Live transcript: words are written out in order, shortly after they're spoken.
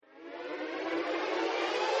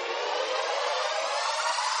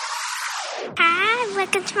Hi,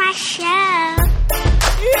 welcome to my show. Yeah!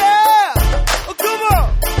 Oh, come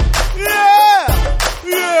on! Yeah!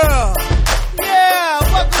 Yeah! Yeah!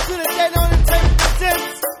 Welcome to the Dano Entertainment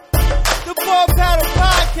Presents the Paul Paddle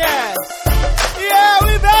Podcast. Yeah,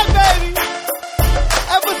 we back, baby!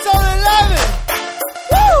 Episode 11!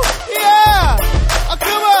 Woo! Yeah! Oh,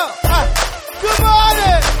 come on! Good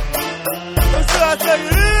morning! What should I tell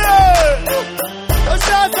you? Yeah! What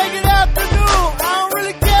should I take it afternoon? I don't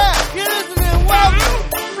really care. You're listening. Welcome!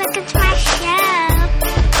 Welcome to my show.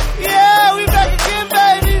 Yeah, we back again,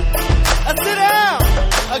 baby. I sit down.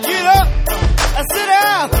 I get up. I sit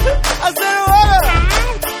down. I sit what up?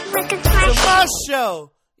 Hi, welcome to my To my show.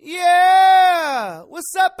 show. Yeah.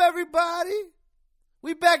 What's up, everybody?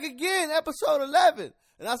 We back again, episode 11.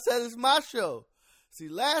 And I said it's my show. See,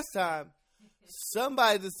 last time,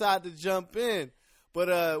 somebody decided to jump in.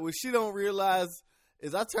 But what she don't realize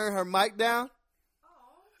is I turned her mic down.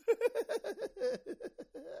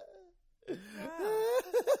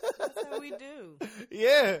 That's how we do.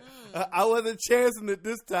 Yeah, I wasn't chancing it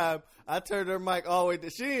this time. I turned her mic all the way down.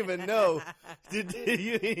 She didn't even know. You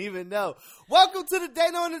didn't even know. Welcome to the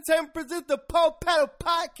Dano Entertainment Presents the Paul Paddle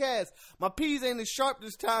Podcast. My P's ain't as sharp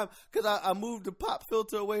this time because I moved the pop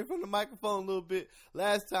filter away from the microphone a little bit.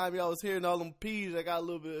 Last time y'all was hearing all them P's. I got a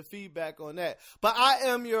little bit of feedback on that. But I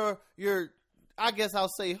am your I guess I'll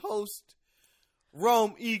say host,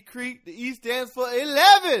 Rome E. Creek. The E stands for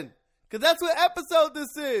 11. Because that's what episode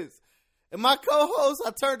this is. And my co-host,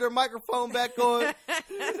 I turned her microphone back on.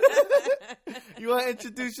 You want to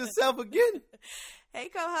introduce yourself again? Hey,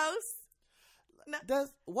 co-host.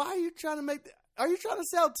 Why are you trying to make... Are you trying to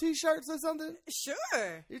sell T-shirts or something?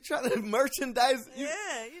 Sure. You're trying to merchandise...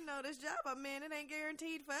 Yeah, you know, this job I'm in, it ain't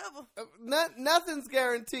guaranteed forever. Nothing's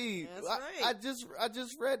guaranteed. That's right. I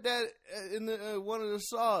just read that in the, one of the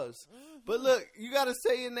saws. Mm-hmm. But look, you got to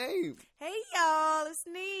say your name. Hey, y'all. It's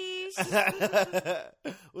Niche.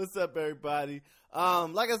 What's up, everybody?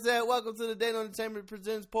 Like I said, welcome to the Dano Entertainment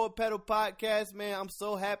Presents Paul Paddle Podcast. Man, I'm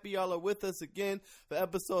so happy y'all are with us again for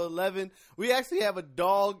episode 11. We actually have a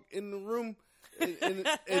dog in the room. And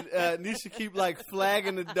Nisha keep like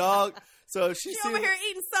flagging the dog. So She over here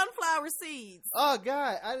eating sunflower seeds. Oh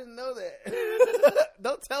God, I didn't know that.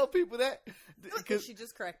 Don't tell people that. She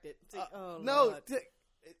just cracked it. Oh, no, Lord.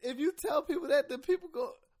 If you tell people that, then people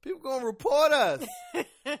gonna report us.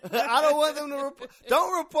 I don't want them to report.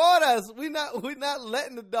 Don't report us. We're not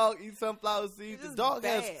letting the dog eat sunflower seeds. The dog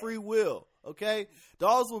has free will. Okay,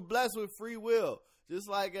 dogs were blessed with free will. Just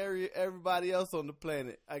like everybody else on the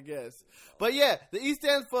planet, I guess. But yeah, the E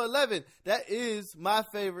stands for 11. That is my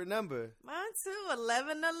favorite number. Mine too,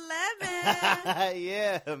 11.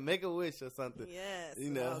 Yeah, make a wish or something. Yes, you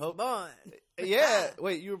know, I was born. Yeah,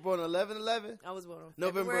 wait, you were born 11/11? I was born on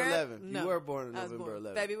November February, 11. No, You were born on I was November born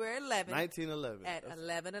 11. February 11. 1911. At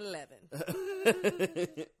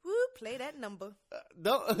 11:11. Woo, play that number.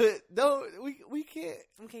 We can't.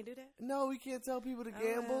 We can't do that? No, we can't tell people to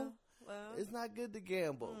gamble. Well, It's not good to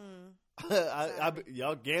gamble.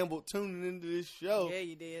 Y'all gambled tuning into this show. Yeah,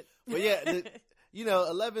 you did. But yeah,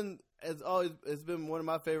 11 has been one of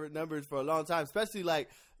my favorite numbers for a long time. Especially like,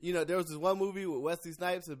 there was this one movie with Wesley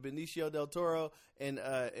Snipes and Benicio del Toro and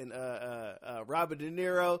Robert De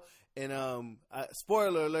Niro. And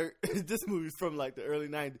spoiler alert, this movie's from like the early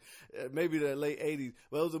 90s, maybe the late 80s.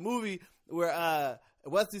 But it was a movie where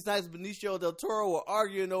Wesley Snipes and Benicio del Toro were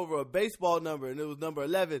arguing over a baseball number, and it was number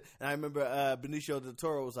 11. And I remember Benicio del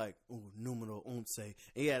Toro was like, "Ooh, numero once." And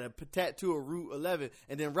he had a tattoo of Route 11.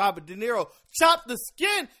 And then Robert De Niro chopped the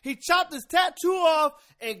skin. He chopped his tattoo off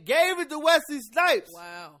and gave it to Wesley Snipes.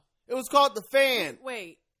 Wow. It was called The Fan.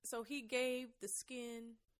 Wait, so he gave the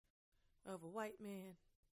skin of a white man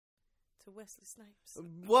to Wesley Snipes?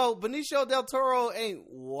 Well, Benicio del Toro ain't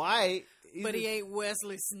white. But he ain't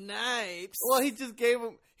Wesley Snipes. Well, he just gave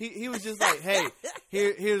him. He was just like, "Hey,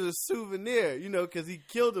 here's a souvenir," because he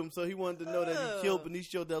killed him, so he wanted to know that he killed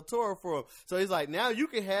Benicio del Toro for him. So he's like, "Now you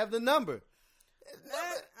can have the number."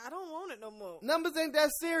 I don't want it no more. Numbers ain't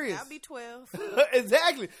that serious. I'll be 12.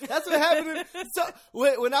 Exactly. That's what happened. So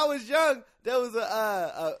when I was young, there was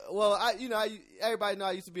everybody know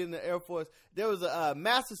I used to be in the Air Force. There was a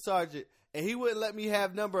master sergeant. And he wouldn't let me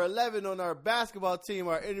have number 11 on our basketball team,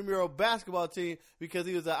 our intramural basketball team, because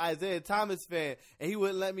he was an Isaiah Thomas fan, and he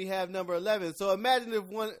wouldn't let me have number 11. So imagine if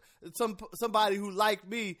somebody who liked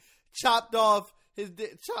me chopped off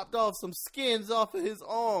some skins off of his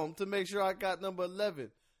arm to make sure I got number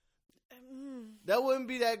 11. That wouldn't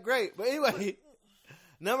be that great. But anyway,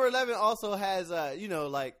 number 11 also has I don't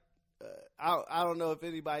know if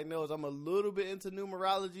anybody knows, I'm a little bit into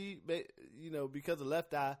numerology, because of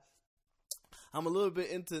Left Eye. I'm a little bit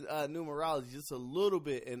into numerology, just a little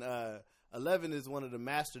bit, and 11 is one of the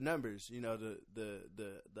master numbers. You know, the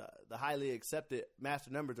highly accepted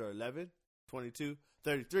master numbers are 11, 22,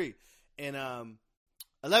 33, and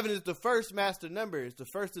 11 is the first master number. It's the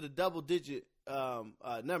first of the double digit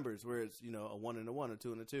numbers, where it's, you know, a 1 and a 1, a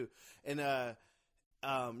 2 and a 2, and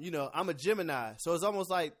you know, I'm a Gemini, so it's almost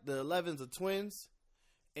like the 11s are twins,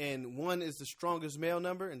 and 1 is the strongest male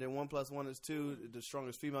number, and then 1 plus 1 is 2, the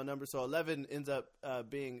strongest female number. So 11 ends up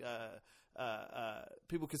being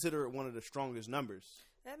people consider it one of the strongest numbers.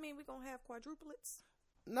 That mean we're gonna have quadruplets?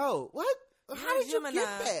 No, what? How did you get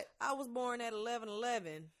that? I was born at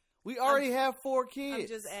 11/11. We already have 4 kids. I'm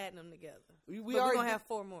just adding them together. We But we're gonna have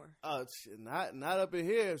 4 more. Oh, shit, not up in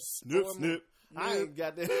here. Snip, 4 snip. more. I ain't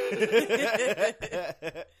got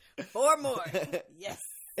that. 4 more. Yes.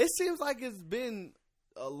 It seems like it's been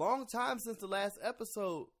a long time since the last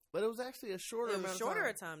episode, but it was actually a shorter It amount was of shorter time.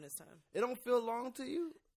 a time this time. It don't feel long to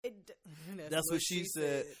you? That's what she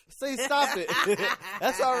said. Say, stop it.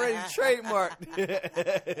 That's already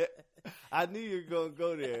trademarked. I knew you were gonna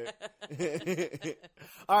go there.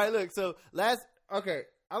 All right, look. So I'm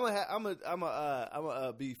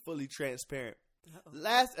gonna be fully transparent. Uh-oh.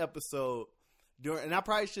 Last episode, and I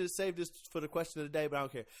probably should have saved this for the question of the day, but I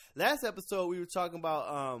don't care. Last episode, we were talking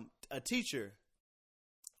about a teacher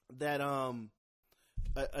that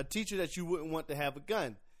a teacher that you wouldn't want to have a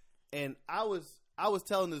gun, and I was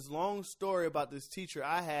telling this long story about this teacher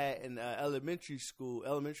I had in elementary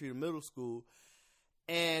to middle school.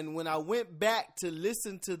 And when I went back to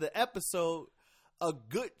listen to the episode, a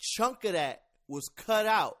good chunk of that was cut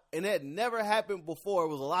out, and that never happened before. It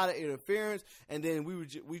was a lot of interference, and then we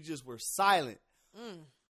just were silent.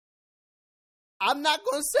 I'm not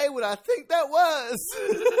going to say what I think that was.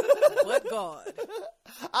 What God?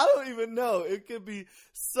 I don't even know. It could be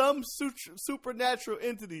some supernatural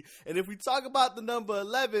entity. And if we talk about the number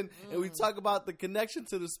 11 and we talk about the connection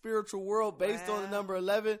to the spiritual world based on the number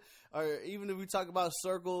 11, or even if we talk about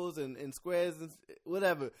circles and squares and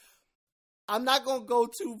whatever, I'm not going to go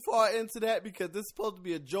too far into that because this is supposed to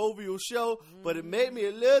be a jovial show, but it made me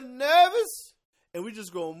a little nervous. And we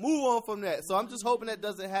just going to move on from that. So I'm just hoping that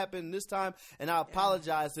doesn't happen this time. And I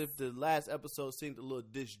apologize if the last episode seemed a little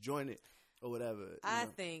disjointed or whatever. I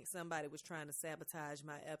think somebody was trying to sabotage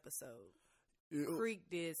my episode. Creek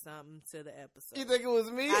did something to the episode. You think it was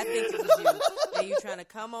me? I think it was you. And you trying to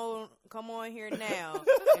come on here now and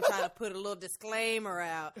trying to put a little disclaimer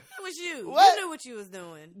out. It was you. What? You knew what you was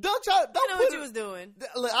doing. Don't you know what you was doing.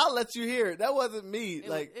 Look, I'll let you hear it. That wasn't me.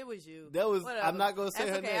 It was you. That was. Whatever. I'm not gonna say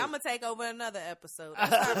That's her okay. name. I'm gonna take over another episode.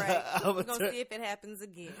 That's all right. We're gonna see if it happens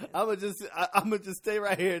again. I'm gonna just stay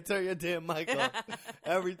right here and turn your damn mic off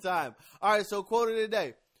every time. All right. So quote of the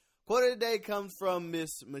day. Quote of the day comes from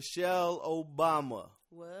Miss Michelle Obama.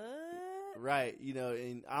 What? Right. You know,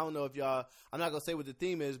 and I don't know if y'all. I'm not gonna say what the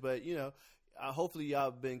theme is, but you know, hopefully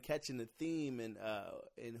y'all been catching the theme and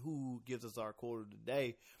who gives us our quote of the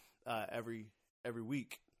day every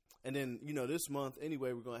week. And then, you know, this month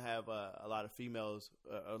anyway, we're gonna have a lot of female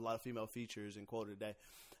features and quote of the day.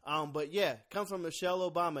 But yeah, comes from Michelle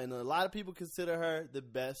Obama, and a lot of people consider her the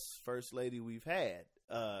best first lady we've had.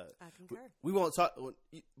 I concur. We won't talk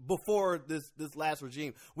before this last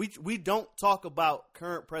regime. We don't talk about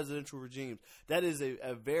current presidential regimes. That is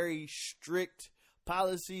a very strict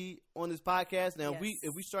policy on this podcast. Now, Yes.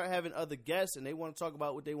 if we start having other guests and they want to talk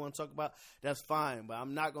about what they want to talk about, that's fine. But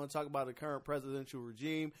I'm not going to talk about the current presidential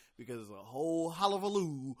regime because it's a whole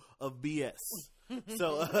hullabaloo of BS.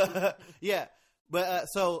 So yeah. But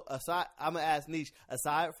so aside, I'm gonna ask Niche.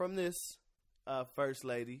 Aside from this first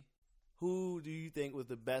lady, who do you think was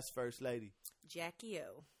the best first lady? Jackie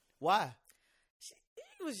O. Why?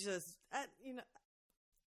 It was just, I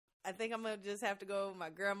think I'm going to just have to go with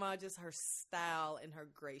my grandma, just her style and her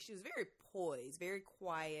grace. She was very poised, very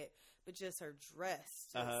quiet, but just her dress.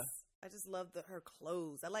 I just love her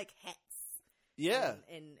clothes. I like hats. Yeah.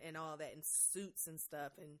 And all that, and suits and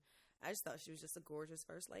stuff. And I just thought she was just a gorgeous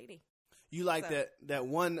first lady. You like that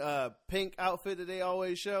one pink outfit that they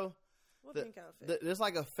always show? What pink outfit? There's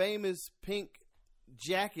like a famous pink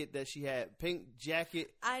jacket that she had. Pink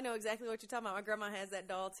jacket. I know exactly what you're talking about. My grandma has that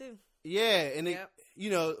doll too. Yeah, and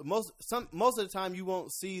you know, most of the time you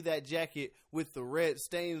won't see that jacket with the red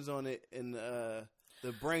stains on it and the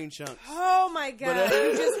brain chunks. Oh my God!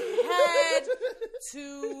 You just had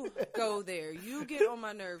to go there. You get on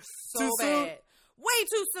my nerves so Too bad. soon? Way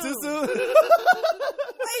too soon. Too soon?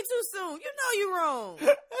 Way too soon. You know you're wrong. I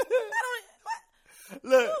don't.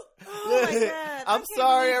 Look, Oh my God. I'm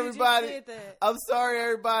sorry, everybody. Did that. I'm sorry,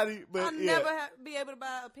 everybody. But I'll yeah. never be able to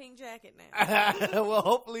buy a pink jacket now. Well,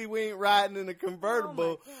 hopefully we ain't riding in a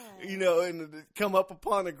convertible, Oh my God. you know, and come up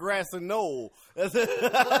upon a grassy knoll. That's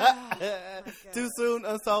Too soon,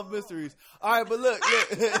 unsolved mysteries. All right, but look.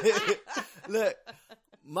 Look.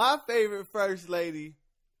 My favorite first lady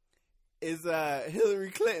is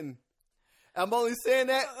Hillary Clinton. I'm only saying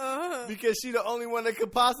that because she's the only one that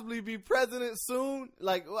could possibly be president soon.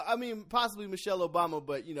 Like, well, I mean, possibly Michelle Obama,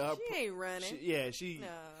 but you know, her, She ain't running. she No.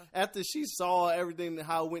 after she saw everything,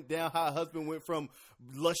 how it went down, how her husband went from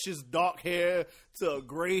luscious dark hair to a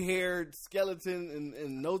gray haired skeleton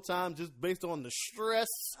in no time, just based on the stress.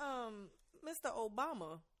 Mr.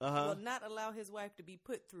 Obama will not allow his wife to be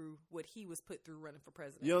put through what he was put through running for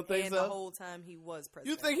president. You don't think and so? the whole time he was You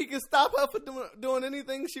president. think he can stop her from doing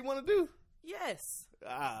anything she want to do? Yes.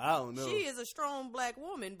 I don't know. She is a strong black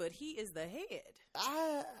woman, but he is the head.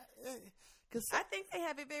 I think they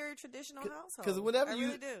have a very traditional household. Because whenever I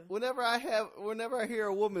really do. whenever I hear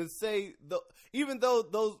a woman say, even though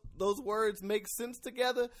those words make sense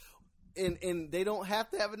together, and they don't have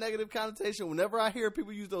to have a negative connotation. Whenever I hear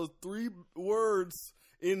people use those three words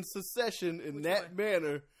in succession in that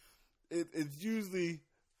manner, it's usually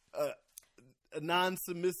a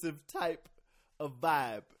non-submissive type of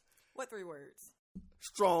vibe. What 3 words?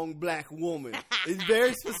 Strong black woman. It's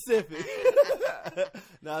very specific.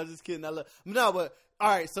 No, I'm just kidding. No, but all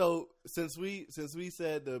right. So since we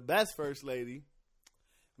said the best first lady,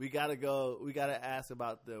 we gotta ask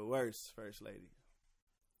about the worst first lady.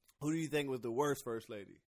 Who do you think was the worst first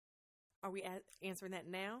lady? Are we answering that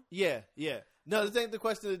now? Yeah. No, this ain't the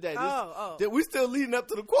question of the day. We still leading up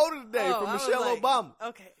to the quote of the day from I was Michelle like, Obama.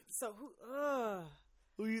 Okay, so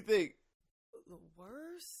Who do you think? the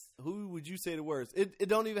worst? Who would you say the worst? It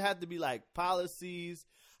don't even have to be like policies.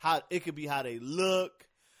 It could be how they look,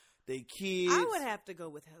 they kids. I would have to go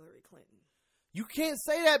with Hillary Clinton. You can't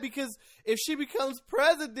say that because if she becomes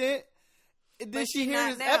president, then But she she hear not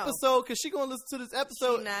this now. episode because she gonna listen to this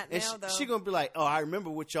episode She not and now, though. she gonna be like, "Oh, I remember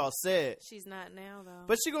what y'all said." She's not now, though.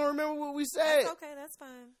 But she gonna remember what we said that's okay. That's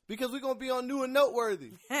fine. because we gonna be on New and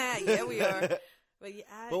Noteworthy. Yeah, we are. But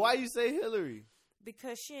But why you say Hillary?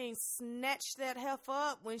 Because she ain't snatched that heifer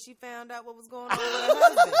up when she found out what was going on with her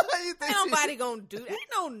husband. You think Ain't nobody gonna do that. Ain't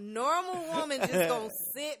no normal woman just gonna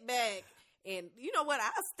sit back. And you know what? I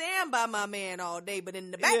stand by my man all day, but in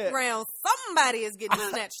the background, somebody is getting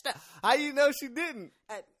snatched up. How you know she didn't?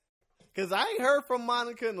 Because I ain't heard from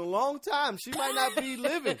Monica in a long time. She might not be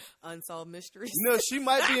living. Unsolved mysteries. You know, she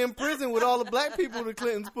might be in prison with all the black people the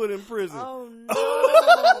Clintons put in prison. Oh no,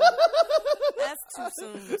 that's too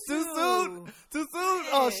soon. Too soon? Too soon?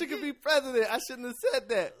 Oh, she could be president. I shouldn't have said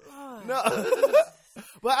that. Lord. No.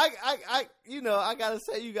 But I gotta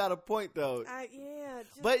say you got a point though.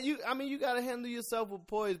 But you gotta handle yourself with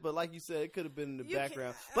poise. But like you said, it could have been in the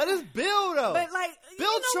background. But it's Bill though. But like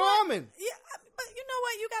Bill Charming. Yeah, but you know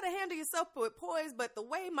what? You gotta handle yourself with poise. But the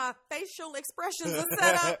way my facial expressions are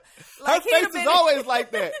set up, like her face is always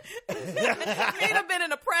like that. He'd have been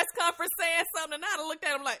in a press conference saying something, and I'd have looked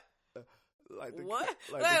at him like what?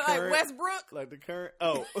 Like current, Westbrook? Like the current.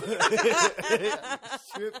 Oh.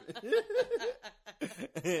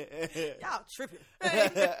 Y'all tripping.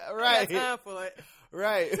 Right. Time for it.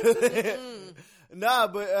 Right.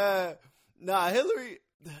 Hillary,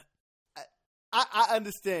 I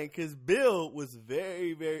understand because Bill was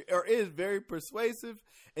is very persuasive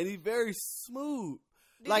and he's very smooth.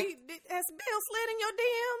 Has Bill slid in your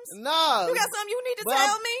DMs? Nah. You got something you need to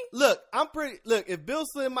tell me? Look, if Bill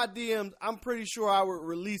slid in my DMs, I'm pretty sure I would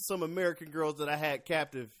release some American girls that I had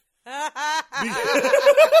captive. That's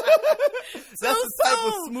the type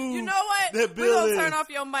of smooth. You know what? That We're Bill going to is. turn off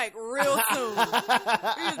your mic real soon.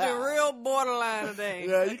 You've been real borderline today.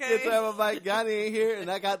 Yeah, you okay? can't tell my mic. Gotti ain't here,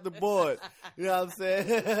 and I got the board. You know what I'm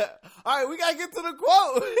saying? All right, we got to get to the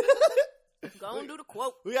quote. Go on, do the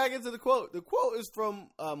quote. We got to get to the quote. The quote is from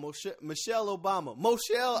Michelle Obama.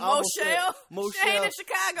 Moshelle? She ain't in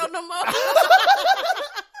Chicago no more.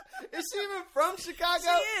 Is she even from Chicago? She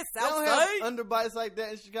is. They don't have underbites like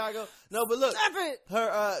that in Chicago. No, but look,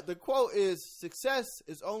 the quote is: "Success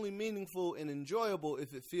is only meaningful and enjoyable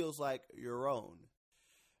if it feels like your own."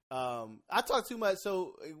 I talk too much,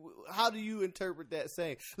 so how do you interpret that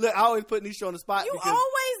saying? Look, I always put Nisha on the spot. You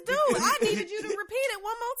always do. I needed you to repeat it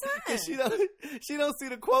one more time. She don't see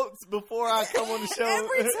the quotes before I come on the show.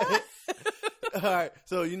 Every time. All right,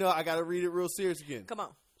 so I got to read it real serious again. Come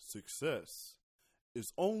on. Success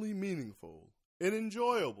is only meaningful and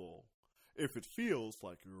enjoyable if it feels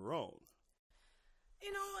like your own.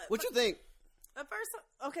 You know what? What you think?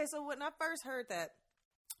 So when I first heard that,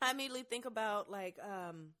 I immediately think about like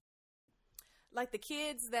like the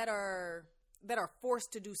kids that are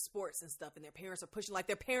forced to do sports and stuff, and their parents are pushing, like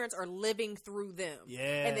their parents are living through them.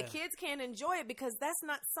 Yeah. And the kids can't enjoy it because that's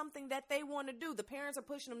not something that they want to do. The parents are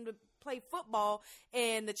pushing them to play football,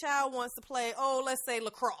 and the child wants to play, let's say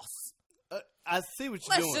lacrosse. I see what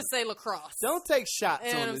you're doing. Let's just say lacrosse. Don't take shots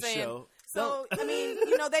You know what on I'm this saying? show. So, I mean,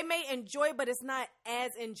 they may enjoy it, but it's not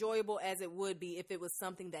as enjoyable as it would be if it was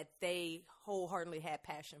something that they wholeheartedly had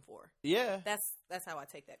passion for. Yeah. That's how I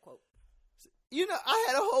take that quote. I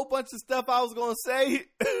had a whole bunch of stuff I was gonna say,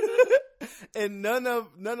 and none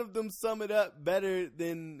of them sum it up better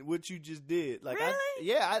than what you just did. Like,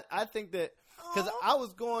 really? I think that because I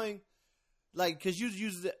was going, like, because you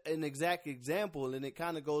used an exact example, and it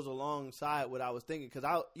kind of goes alongside what I was thinking. Because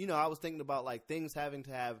I was thinking about like things having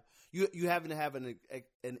to have you having to have an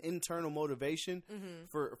internal motivation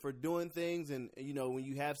for doing things, and when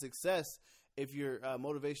you have success, if your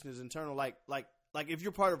motivation is internal, like if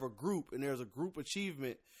you're part of a group and there's a group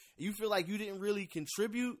achievement, you feel like you didn't really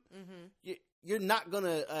contribute, you're not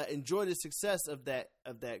gonna enjoy the success of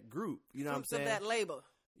that group. You know what I'm saying? Of that labor.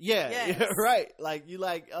 Yeah, Yes. yeah, right. Like you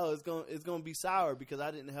it's gonna be sour because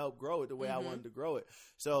I didn't help grow it the way I wanted to grow it.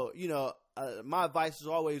 So my advice is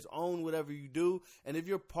always own whatever you do, and if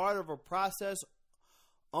you're part of a process,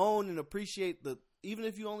 own and appreciate even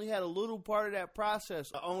if you only had a little part of that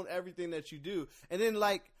process, own everything that you do, and then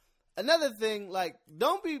like. Another thing, like,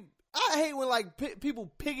 I hate when, like, people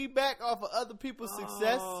piggyback off of other people's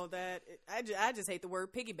success. Oh, I just hate the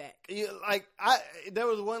word piggyback. Yeah, like, there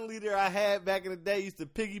was one leader I had back in the day used to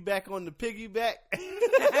piggyback on the piggyback.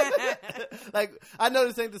 Like, I know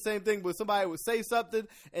this ain't the same thing, but somebody would say something,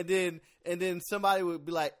 and then somebody would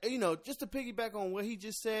be like, just to piggyback on what he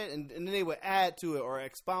just said, and then they would add to it or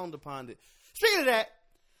expound upon it. Speaking of that,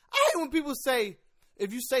 I hate when people say,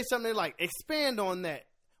 if you say something, they're like, expand on that.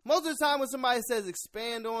 Most of the time when somebody says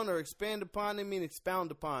expand on or expand upon, they mean expound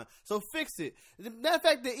upon. So fix it. As a matter of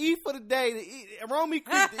fact, the E for the day, Romy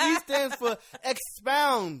Creek, the E stands for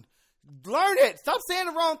expound. Learn it. Stop saying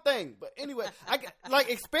the wrong thing. But anyway,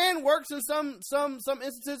 expand works in some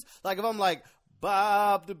instances. Like if I'm like,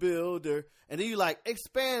 Bob the Builder, and then you like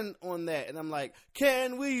expand on that, and I'm like,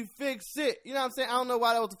 can we fix it? You know what I'm saying? I don't know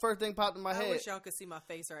why that was the first thing popped in my head. I wish y'all could see my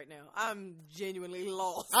face right now. I'm genuinely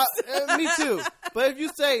lost. Me too. But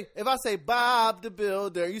if I say Bob the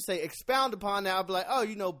Builder, you say expound upon that, I'll be like,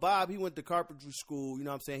 Bob, he went to carpentry school. You know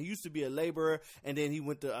what I'm saying? He used to be a laborer, and then he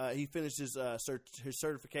went to he finished his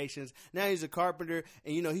certifications. Now he's a carpenter,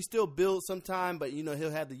 and he still builds sometime, but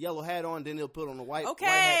he'll have the yellow hat on, then he'll put on the white hat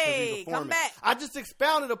 'cause he's a foreman. Come back. I just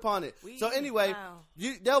expounded upon it. So anyway,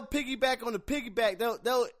 they'll piggyback on the piggyback.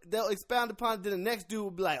 They'll expound upon it. Then the next dude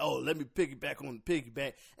will be like, "Oh, let me piggyback on the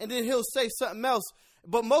piggyback," and then he'll say something else.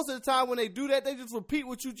 But most of the time when they do that, they just repeat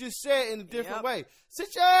what you just said in a different way.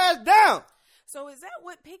 Sit your ass down. So is that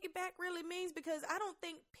what piggyback really means? Because I don't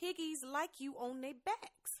think piggies like you on their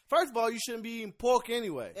backs. First of all, you shouldn't be eating pork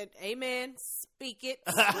anyway. Amen. Speak it.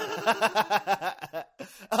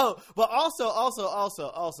 But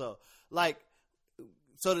also, like,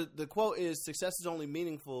 so the quote is, success is only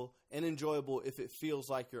meaningful and enjoyable if it feels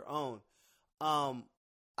like your own.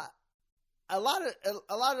 A lot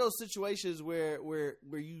of those situations where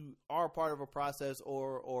you are part of a process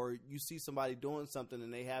or you see somebody doing something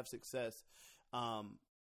and they have success,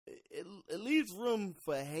 it leaves room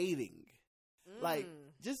for hating. Like,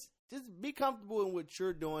 just be comfortable in what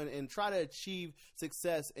you're doing and try to achieve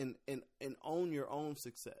success and own your own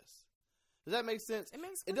success. Does that make sense?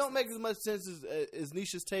 It don't make as much sense as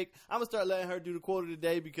Nisha's take. I'm going to start letting her do the quote of the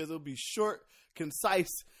day because it'll be short,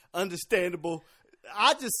 concise, understandable.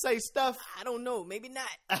 I just say stuff. I don't know. Maybe not.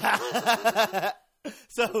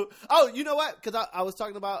 So, you know what? Because I was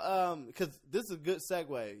talking about, because this is a good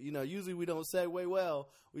segue. Usually we don't segue well.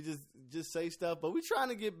 We just say stuff, but we're trying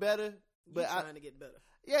to get better. But trying to get better.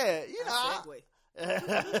 Yeah, segue.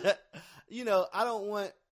 I don't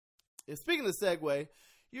want. Speaking of segue,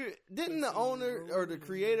 didn't the owner or the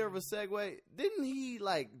creator of a Segway, didn't he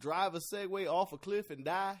like drive a Segway off a cliff and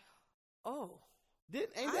die? Oh,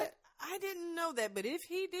 I didn't know that, but if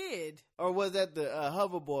he did, or was that the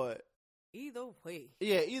hoverboard? Either way.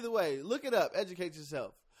 Yeah, either way. Look it up. Educate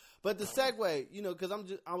yourself. But the Segway, because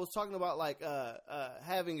I was talking about like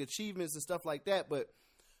having achievements and stuff like that. But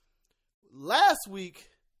last week,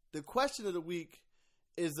 the question of the week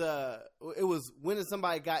is it was, when has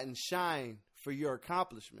somebody gotten shine for your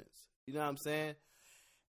accomplishments? You know what I'm saying?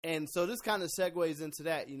 And so this kind of segues into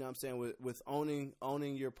that, you know what I'm saying, with owning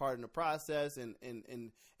your part in the process and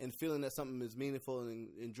feeling that something is meaningful and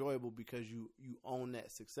enjoyable because you own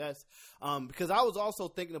that success. Because I was also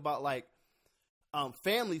thinking about like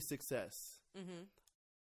family success. Mm-hmm.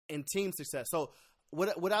 and team success. So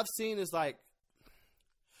what I've seen is like,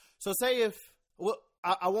 so say if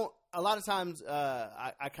I won't. A lot of times,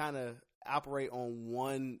 I kind of operate on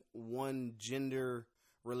one gender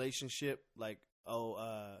relationship. Like,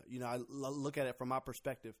 I look at it from my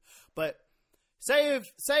perspective. But say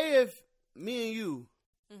if me and you,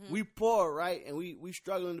 we poor, right, and we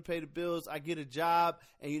struggling to pay the bills. I get a job,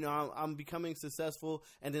 and I'm becoming successful,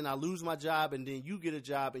 and then I lose my job, and then you get a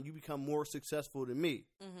job, and you become more successful than me,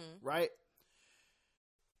 right?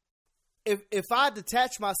 If I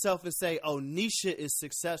detach myself and say, oh, Nisha is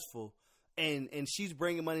successful and she's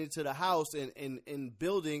bringing money to the house and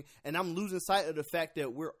building, and I'm losing sight of the fact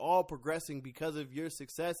that we're all progressing because of your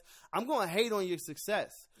success, I'm going to hate on your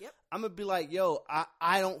success. Yep. I'm going to be like, yo,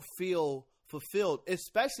 I don't feel fulfilled,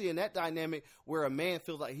 especially in that dynamic where a man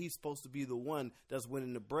feels like he's supposed to be the one that's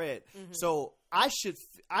winning the bread. So I should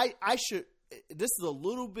this is a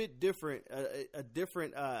little bit different, a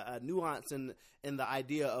different nuance in the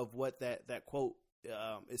idea of what that quote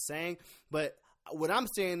is saying. But what I'm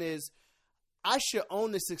saying is I should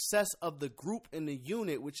own the success of the group and the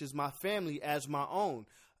unit, which is my family, as my own.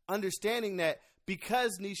 Understanding that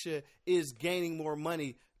because Nisha is gaining more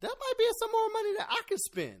money, that might be some more money that I can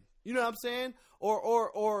spend. You know what I'm saying?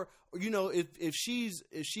 Or if she's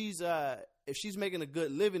making a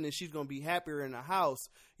good living, then she's going to be happier in the house.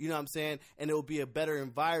 You know what I'm saying? And it will be a better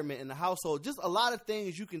environment in the household. Just a lot of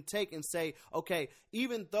things you can take and say, okay,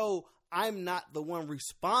 even though I'm not the one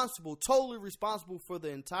totally responsible for the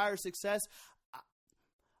entire success,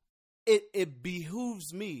 it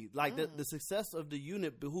behooves me. Like the success of the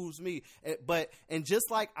unit behooves me. And just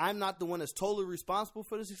like I'm not the one that's totally responsible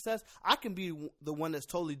for the success, I can be the one that's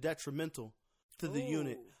totally detrimental to the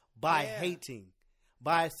unit by hating.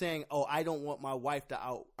 By saying, oh, I don't want my wife to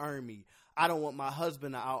out-earn me. I don't want my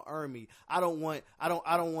husband to out-earn me. I don't want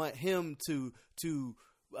him to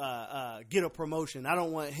get a promotion. I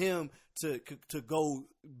don't want him to go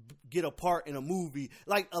get a part in a movie.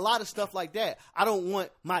 Like a lot of stuff like that. I don't want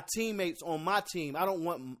my teammates on my team. I don't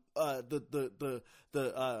want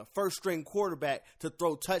the first string quarterback to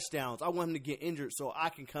throw touchdowns. I want him to get injured so I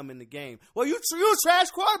can come in the game. Well, you a trash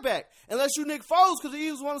quarterback unless you Nick Foles because the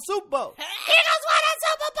Eagles won a Super Bowl. Eagles won a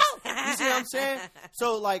Super Bowl. You see what I'm saying?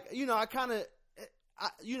 So like, I kind of,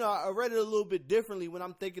 I read it a little bit differently when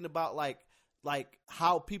I'm thinking about like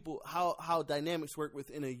how dynamics work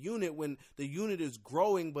within a unit. When the unit is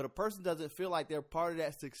growing, but a person doesn't feel like they're part of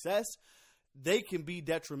that success, they can be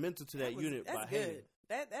detrimental to that unit. That's good.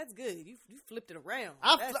 That's good. You flipped it around.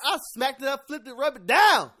 I smacked it up, flipped it, rubbed it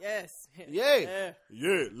down. Yes. Yeah.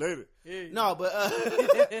 Later. Yeah. No, but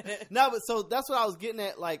so that's what I was getting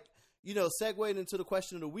at. Like, segueing into the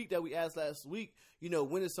question of the week that we asked last week.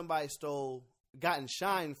 When has somebody gotten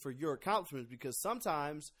shine for your accomplishments? Because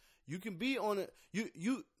sometimes you can be on it.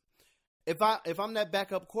 If I'm that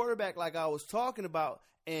backup quarterback like I was talking about,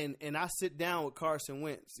 and I sit down with Carson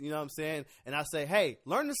Wentz, you know what I'm saying, and I say, hey,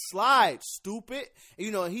 learn to slide, stupid.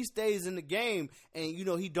 And he stays in the game, and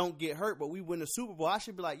he don't get hurt, but we win the Super Bowl. I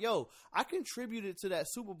should be like, yo, I contributed to that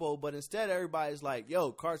Super Bowl, but instead everybody's like,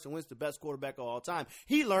 yo, Carson Wentz the best quarterback of all time.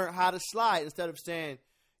 He learned how to slide instead of saying,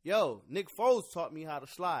 yo, Nick Foles taught me how to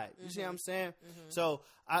slide. You see what I'm saying? So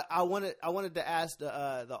I wanted to ask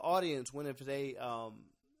the audience when if they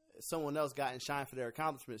someone else got in shine for their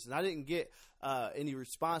accomplishments, and I didn't get any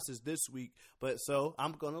responses this week. But so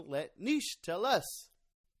I'm gonna let Nish tell us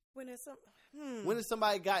when has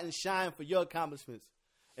somebody gotten shine for your accomplishments,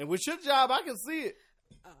 and with your job, I can see it.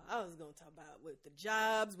 I was going to talk about with the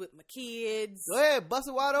jobs, with my kids. Go ahead, bust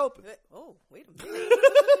it wide open. Oh, wait a minute.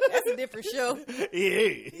 That's a different show.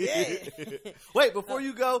 Yeah. Wait, before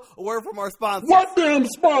you go, a word from our sponsors. What damn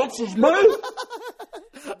sponsors, man?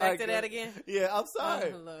 Back to that again? Yeah, I'm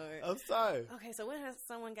sorry. Oh, Lord. I'm sorry. Okay, so when has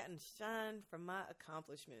someone gotten shine from my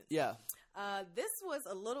accomplishments? Yeah. This was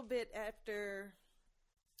a little bit after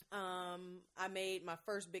I made my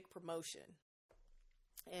first big promotion.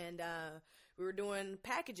 And we were doing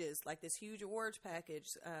packages, like this huge awards package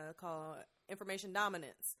called Information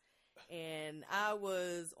Dominance. And I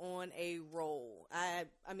was on a roll. I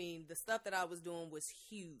mean, the stuff that I was doing was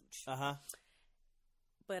huge. Uh-huh.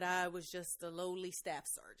 But I was just a lowly staff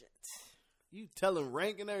sergeant. You telling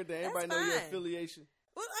rank and everything. Everybody know your affiliation.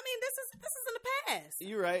 Well, I mean, this is in the past.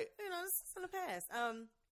 You're right. This is in the past.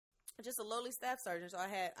 Just a lowly staff sergeant. So I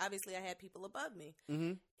had people above me.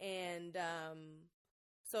 Mm-hmm. And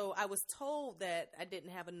so I was told that I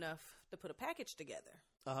didn't have enough to put a package together.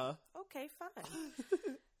 Uh-huh. Okay, fine.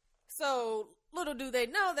 So little do they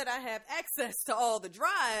know that I have access to all the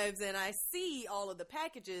drives and I see all of the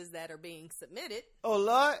packages that are being submitted. Oh,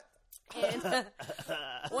 Lord. And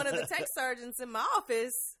one of the tech sergeants in my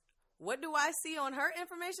office What do I see on her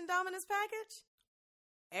information dominance package?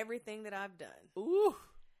 Everything that I've done. Ooh.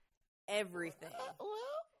 Everything.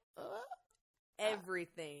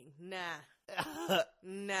 Everything. Nah.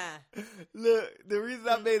 Look, the reason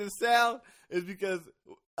I made it sound is because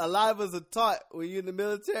a lot of us are taught when you're in the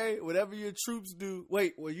military, whatever your troops do.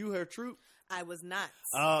 Wait, were you her troop? I was not.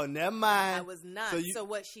 Oh, never mind. I was not. So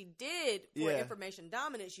what she did for information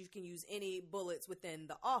dominance, you can use any bullets within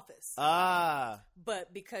the office.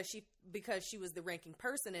 But because she was the ranking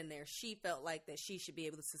person in there, she felt like that she should be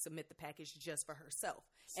able to submit the package just for herself,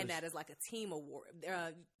 and that is like a team award.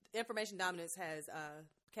 Information dominance has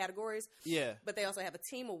categories, but they also have a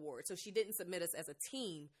team award. So she didn't submit us as a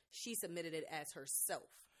team; she submitted it as herself.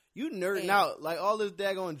 You nerding out like all this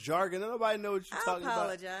daggone jargon. Nobody know what you're talking about. I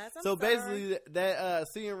apologize. I'm so sorry. basically, that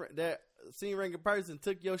senior ranking person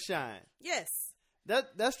took your shine. Yes,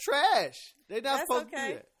 that's trash. They're not supposed to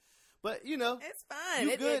do that. But you know, it's fine.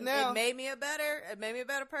 You good now. It made me a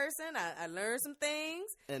better person. I learned some things,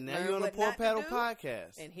 and now you're on the Poor Paddle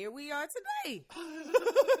podcast. And here we are today.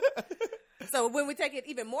 So when we take it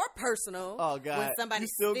even more personal, when somebody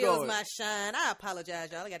steals my shine, I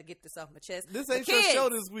apologize, y'all. I got to get this off my chest. This ain't your show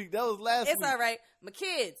this week. That was last week. It's all right. My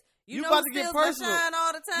kids. You know about who to get steals personal. my shine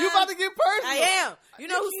all the time? You about to get personal. I am. You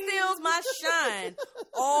know who steals my shine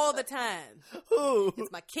all the time? Who?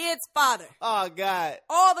 It's my kid's father. Oh, God.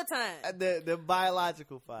 All the time. The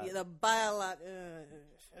biological father. Yeah,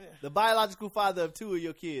 the biological father of two of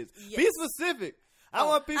your kids. Yes. Be specific. I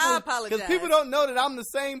want people, I apologize. because people don't know that I'm the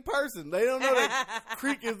same person. They don't know that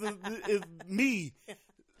Creek is me.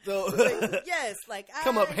 So yes, like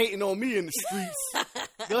come up hating on me in the streets.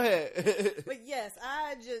 Go ahead. But yes,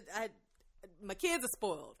 my kids are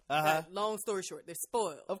spoiled. Uh-huh. Long story short, they're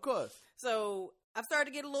spoiled. Of course. So I've started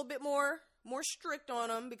to get a little bit more strict on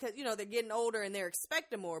them because they're getting older and they're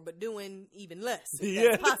expecting more, but doing even less.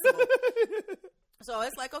 If that's possible. So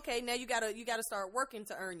it's like, okay, now you gotta start working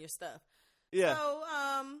to earn your stuff. Yeah. So,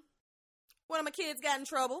 one of my kids got in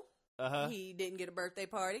trouble. Uh-huh. He didn't get a birthday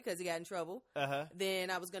party because he got in trouble. Uh-huh.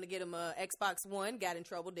 Then I was going to get him a Xbox One. Got in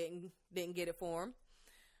trouble. Didn't get it for him.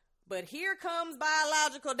 But here comes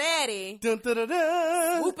biological daddy, dun, dun, dun,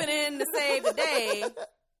 dun. swooping in to save the day,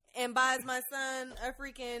 and buys my son a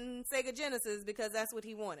freaking Sega Genesis because that's what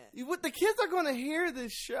he wanted. The kids are going to hear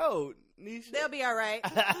this show, Nisha. They'll be all right.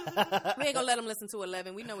 We ain't going to let them listen to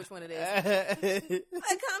 11. We know which one it is. It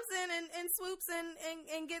comes in and swoops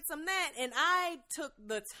and gets them that. And I took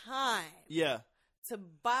the time to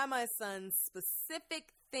buy my son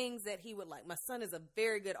specific things that he would like. My son is a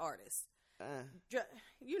very good artist.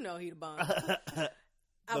 You know he the bomb.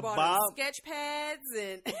 I bought him sketch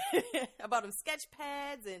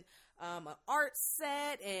pads and an art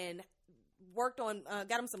set and worked on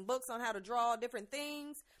got him some books on how to draw different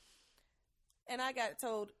things. And I got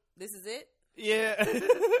told, "This is it." Yeah.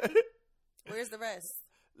 Where's the rest?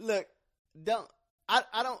 Look,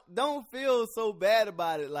 don't feel so bad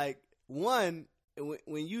about it. Like, one,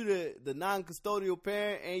 when you the non-custodial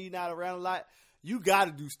parent and you're not around a lot, you got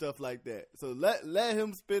to do stuff like that. So let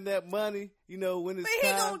him spend that money, when it's But he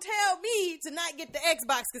time. gonna tell me to not get the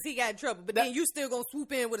Xbox because he got in trouble. But then you still gonna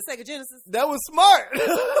swoop in with a Sega Genesis? That was smart.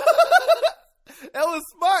 That was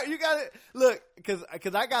smart. You got to look, because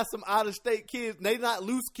I got some out of state kids. They not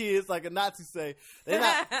loose kids like a Nazi say.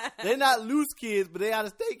 They're not loose kids, but they out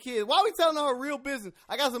of state kids. Why are we telling our real business?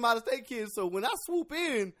 I got some out of state kids, so when I swoop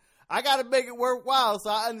in, I got to make it worthwhile. So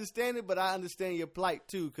I understand it, but I understand your plight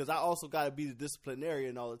too, because I also got to be the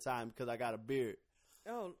disciplinarian all the time because I got a beard.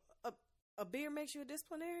 Oh, a beard makes you a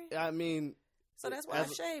disciplinarian? I mean, so that's why I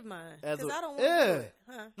shave mine because I don't want to do it.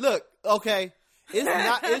 Huh? Look, okay.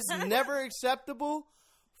 It's never acceptable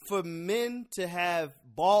for men to have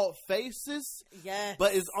bald faces. Yes.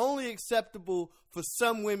 But it's only acceptable for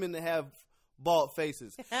some women to have bald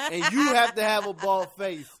faces. And you have to have a bald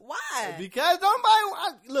face. Why? Because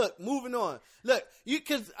look, moving on. Look,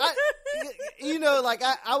 because I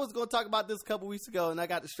was going to talk about this a couple weeks ago and I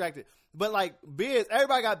got distracted. But like beards,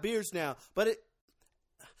 everybody got beards now. But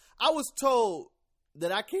I was told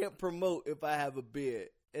that I can't promote if I have a beard.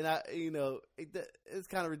 And it's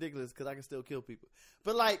kind of ridiculous because I can still kill people.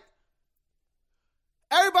 But like,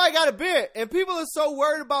 everybody got a beard, and people are so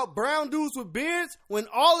worried about brown dudes with beards when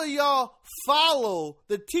all of y'all follow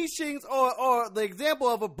the teachings or the example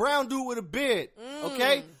of a brown dude with a beard.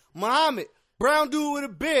 Okay, Muhammad, brown dude with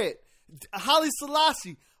a beard. Haile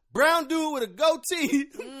Selassie, brown dude with a goatee.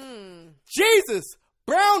 Jesus,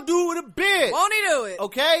 brown dude with a beard. Won't he do it?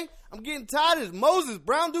 Okay. I'm getting tired of this. Moses,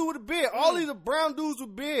 brown dude with a beard. All these are brown dudes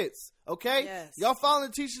with beards. Okay? Yes. Y'all following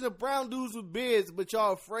the teaching of brown dudes with beards, but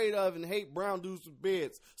y'all afraid of and hate brown dudes with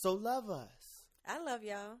beards. So love us. I love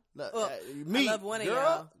y'all. Look, Well, me, I love one of girl,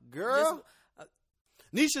 y'all. girl.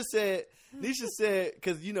 Nisha said,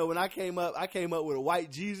 because when I came up with a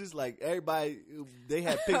white Jesus. Like everybody, they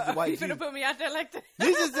had pictures of white You Jesus. gonna put me out there like that?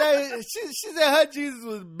 Nisha said she said her Jesus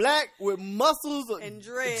was black with muscles And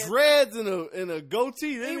dreads. dreads and a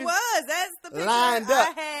goatee. He was. That's the picture lined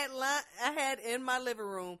up. I had in my living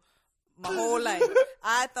room my whole life.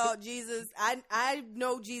 I thought Jesus. I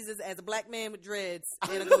know Jesus as a black man with dreads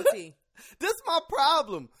and a goatee. This is my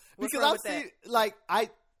problem What's because wrong I with see like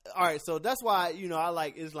all right, so that's why I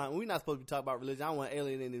like Islam. We're not supposed to be talking about religion. I don't want to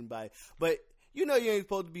alienate anybody, but you ain't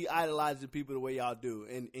supposed to be idolizing people the way y'all do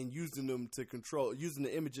and using them to control, using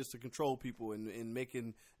the images to control people and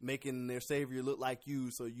making their savior look like you,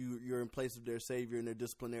 so you're in place of their savior and their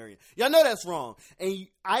disciplinarian. Y'all know that's wrong. And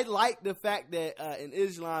I like the fact that in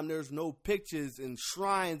Islam there's no pictures and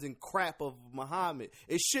shrines and crap of Muhammad.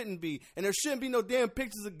 It shouldn't be, and there shouldn't be no damn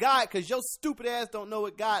pictures of God because your stupid ass don't know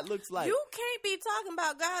what God looks like. You can't be talking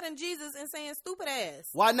about God and Jesus and saying stupid ass.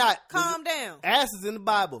 Why not? Calm down. Ass is in the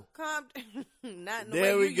Bible. Calm. Not in the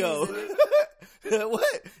There way we you go. using it.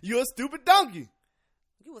 What? You a stupid donkey.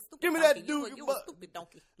 You a stupid Give me donkey. that dude, You a but- stupid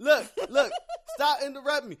donkey. Look, stop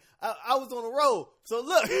interrupting me. I was on a roll. So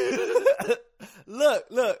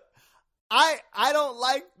look. I don't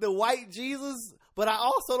like the white Jesus, but I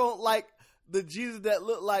also don't like the Jesus that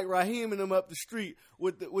looked like Raheem and them up the street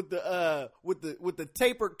with the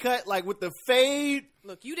tapered cut, like with the fade.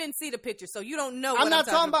 Look, you didn't see the picture, so you don't know. I'm what not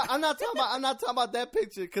talking about. about. I'm not talking about that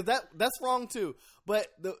picture because that's wrong too. But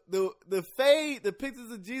the fade, the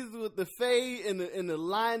pictures of Jesus with the fade and the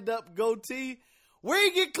lined up goatee, where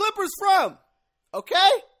you get clippers from?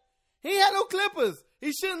 Okay, he had no clippers.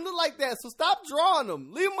 He shouldn't look like that. So stop drawing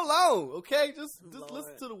them. Leave him alone. Okay, just Lord.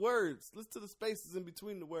 listen to the words. Listen to the spaces in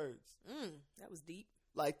between the words, That was deep.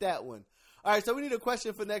 like that one. All right, so we need a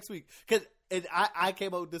question for next week because I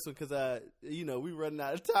came up with this one because we running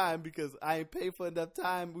out of time because I ain't paid for enough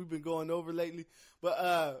time. We've been going over lately,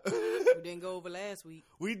 but We didn't go over last week.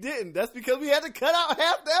 we didn't. That's because we had to cut out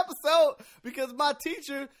half the episode because my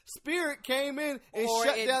teacher Spirit came in and Or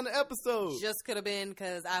shut it down the episode. Just could have been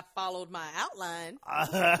because I followed my outline.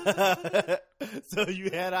 So you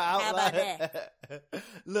had an How about outline.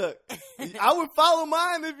 Look, I would follow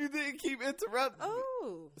mine if you didn't keep interrupting me.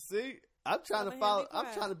 Oh, See, I'm trying to Go ahead, follow. be I'm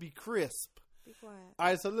quiet. trying to be crisp. be quiet. All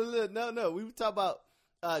right, so look, no. We were talking about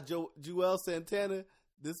Joel Santana.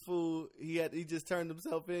 This fool, he just turned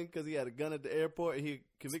himself in because he had a gun at the airport and he a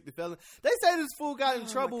convicted felon. They say this fool got in Oh,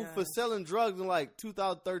 my trouble for gosh. selling drugs in like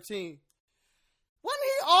 2013. Wasn't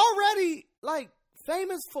he already like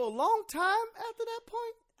famous for a long time after that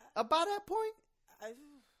point? About that point?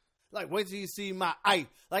 Like, wait till you see my eye.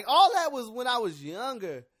 Like, all that was when I was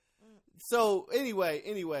younger. So, anyway,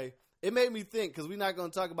 it made me think, because we're not going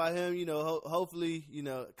to talk about him, hopefully,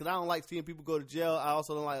 because I don't like seeing people go to jail. I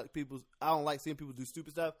also don't like seeing people do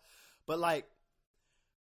stupid stuff. But, like,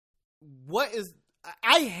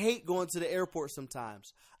 I hate going to the airport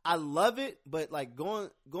sometimes. I love it, but, like, going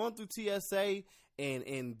through TSA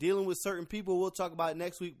and dealing with certain people, we'll talk about it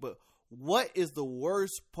next week, but what is the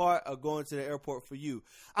worst part of going to the airport for you?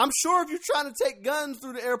 I'm sure if you're trying to take guns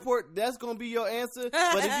through the airport, that's going to be your answer.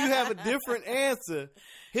 But if you have a different answer,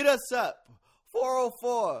 hit us up.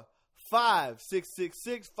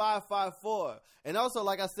 404-566-6554. And also,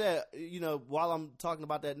 like I said, while I'm talking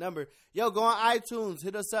about that number, go on iTunes,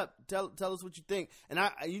 hit us up, tell us what you think. And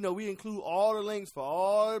we include all the links for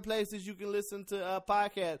all the places you can listen to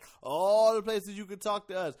podcasts, all the places you can talk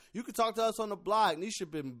to us. You can talk to us on the blog. Nisha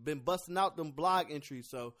been busting out them blog entries,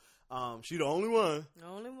 so she the only one. The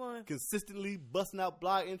only one. Consistently busting out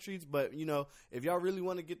blog entries, but if y'all really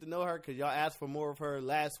want to get to know her, because y'all asked for more of her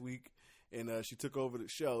last week, and she took over the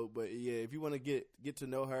show. But yeah, if you want to get to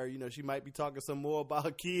know her, she might be talking some more about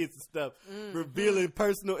her kids and stuff, revealing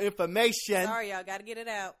personal information. Sorry, y'all got to get it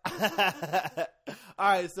out. All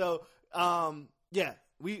right, so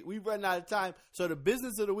we running out of time. So the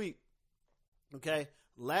business of the week. Okay,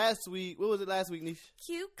 last week, what was it last week, Nish?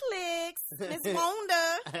 Q clicks, Miss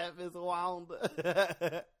Wanda. Miss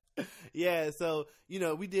Wanda. Yeah, so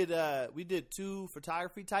we did 2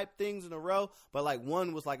 photography type things in a row, but like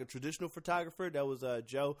one was like a traditional photographer, that was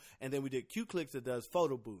Joe, and then we did Q Clicks that does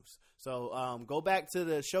photo booths. So go back to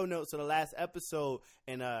the show notes of the last episode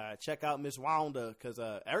and check out Miss Wanda, because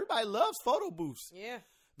everybody loves photo booths. Yeah.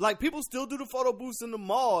 Like, people still do the photo booths in the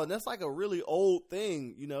mall, and that's like a really old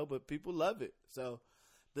thing, but people love it. So,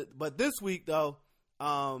 but this week though,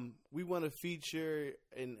 we want to feature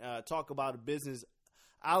and talk about a business,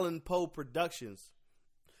 Allen Poe Productions.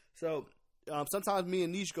 So sometimes me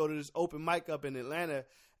and Nish go to this open mic up in Atlanta,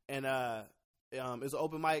 and It's an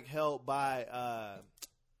open mic held by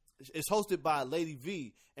it's hosted by Lady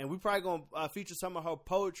V, and we probably gonna feature some of her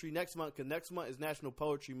poetry next month, because next month is National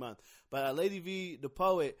Poetry Month. But Lady V, the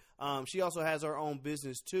poet, she also has her own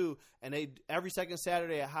business too, and they every second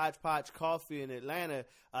Saturday at Hodgepodge Coffee in Atlanta,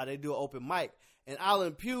 they do an open mic, and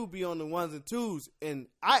Alan Pugh be on the ones and twos, and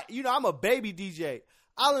I'm a baby DJ.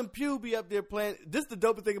 Alan Pugh be up there playing. This is the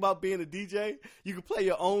dopest thing about being a DJ. You can play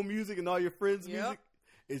your own music and all your friends' music.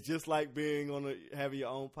 It's just like being having your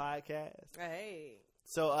own podcast. Hey.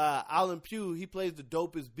 So Alan Pugh, he plays the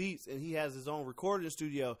dopest beats, and he has his own recording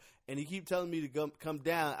studio, and he keep telling me to come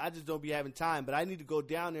down. I just don't be having time, but I need to go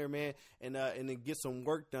down there, man, and then get some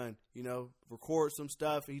work done, record some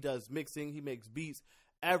stuff. He does mixing, he makes beats,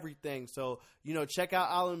 everything. So, check out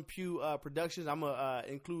Alan Pugh Productions. I'm going to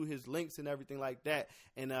include his links and everything like that.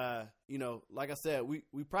 And, like I said, we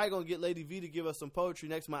probably going to get Lady V to give us some poetry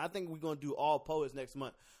next month. I think we're going to do all poets next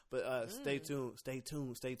month, but stay tuned. That'd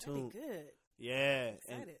be good. Yeah,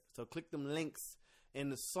 and so click them links.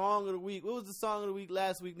 And the song of the week. What was the song of the week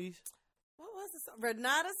last week, Niche? What was the song?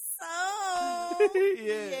 Renata Soul.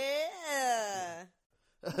 Yeah.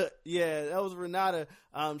 Yeah, that was Renata.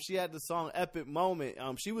 She had the song Epic Moment.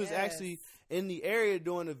 She was actually in the area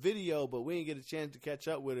doing a video, but we didn't get a chance to catch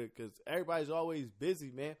up with her because everybody's always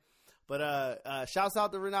busy, man. But shouts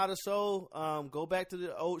out to Renata Soul. Go back to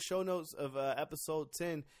the old show notes of episode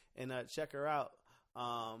 10 and check her out.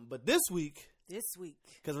 But this week,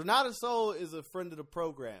 because Renata Soul is a friend of the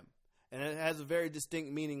program, and it has a very distinct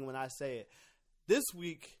meaning when I say it. This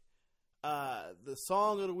week, the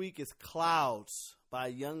song of the week is Clouds by a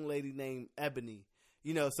young lady named Ebony.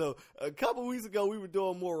 So a couple weeks ago, we were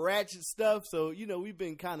doing more ratchet stuff. So, we've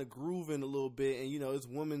been kind of grooving a little bit, and, it's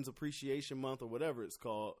Women's Appreciation Month or whatever it's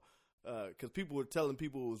called. Because people were telling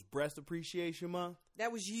people it was Breast Appreciation Month.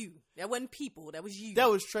 That was you. That wasn't people. That was you. That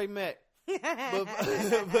was Trey Mack.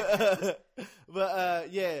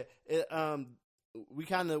 We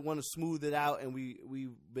kind of want to smooth it out, and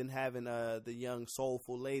we've been having the young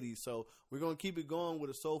soulful lady, so we're gonna keep it going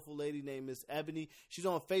with a soulful lady named Miss Ebony. She's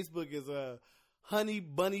on Facebook as Honey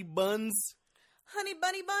Bunny Buns. Honey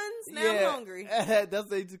Bunny Buns? Now I'm hungry. That's what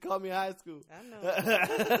they used to call me in high school. I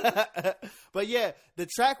know. But yeah, the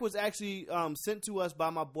track was actually sent to us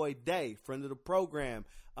by my boy Day, friend of the program.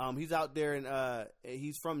 He's out there and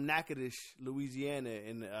he's from Natchitoches, Louisiana,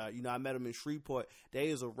 and I met him in Shreveport. Day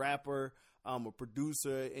is a rapper, a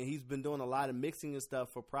producer, and he's been doing a lot of mixing and stuff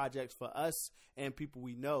for projects for us and people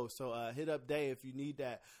we know. So hit up Day if you need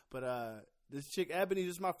that. But this chick Ebony,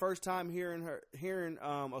 this is my first time hearing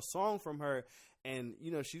a song from her, and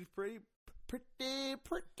she's pretty good.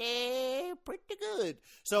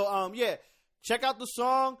 So check out the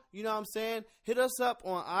song, you know what I'm saying? Hit us up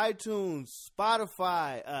on iTunes,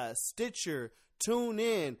 Spotify, Stitcher,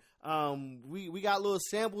 TuneIn. We got little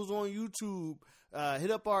samples on YouTube.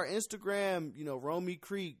 Hit up our Instagram, Romy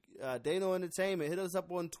Creek, Dano Entertainment. Hit us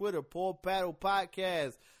up on Twitter, Paul Paddle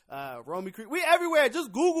Podcast, Romy Creek. We everywhere.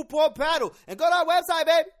 Just Google Paul Paddle and go to our website,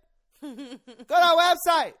 baby. Go to our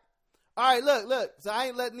website. All right, look. So I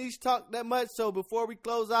ain't letting Niche talk that much. So before we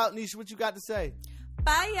close out, Niche, what you got to say?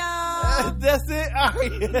 Bye, y'all. That's it. All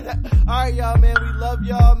right. All right, y'all, man. We love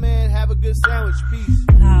y'all, man. Have a good sandwich. Peace.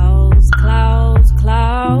 Clouds,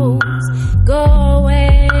 go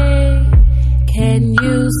away. Can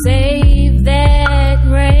you save that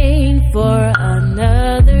rain for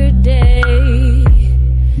another day?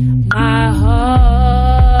 My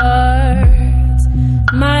heart,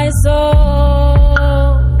 my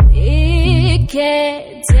soul, it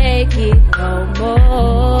can't take it no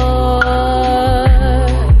more.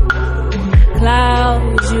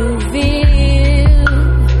 Clouds, you fill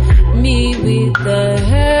me with the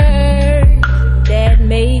hurt that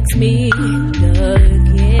makes me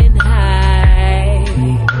looking high.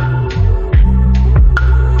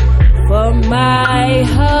 For my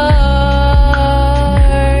heart,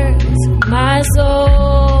 my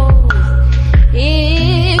soul,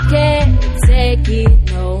 it can't take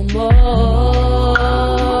it no more.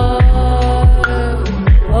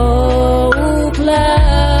 Oh, clouds,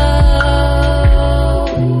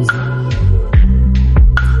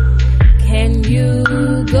 can you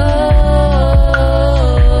go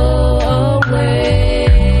away?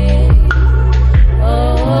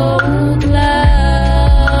 Oh, clouds,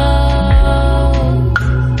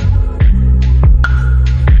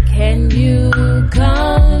 can you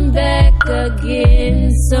come back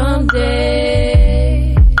again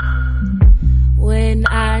someday? When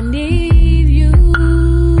I need you,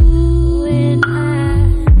 when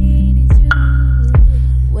I need you,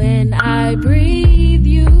 when I breathe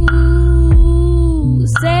you,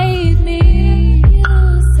 say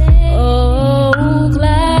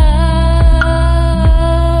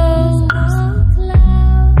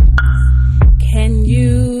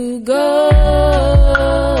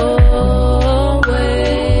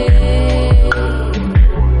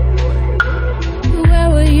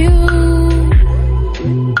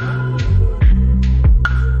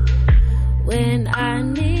when I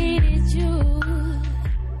need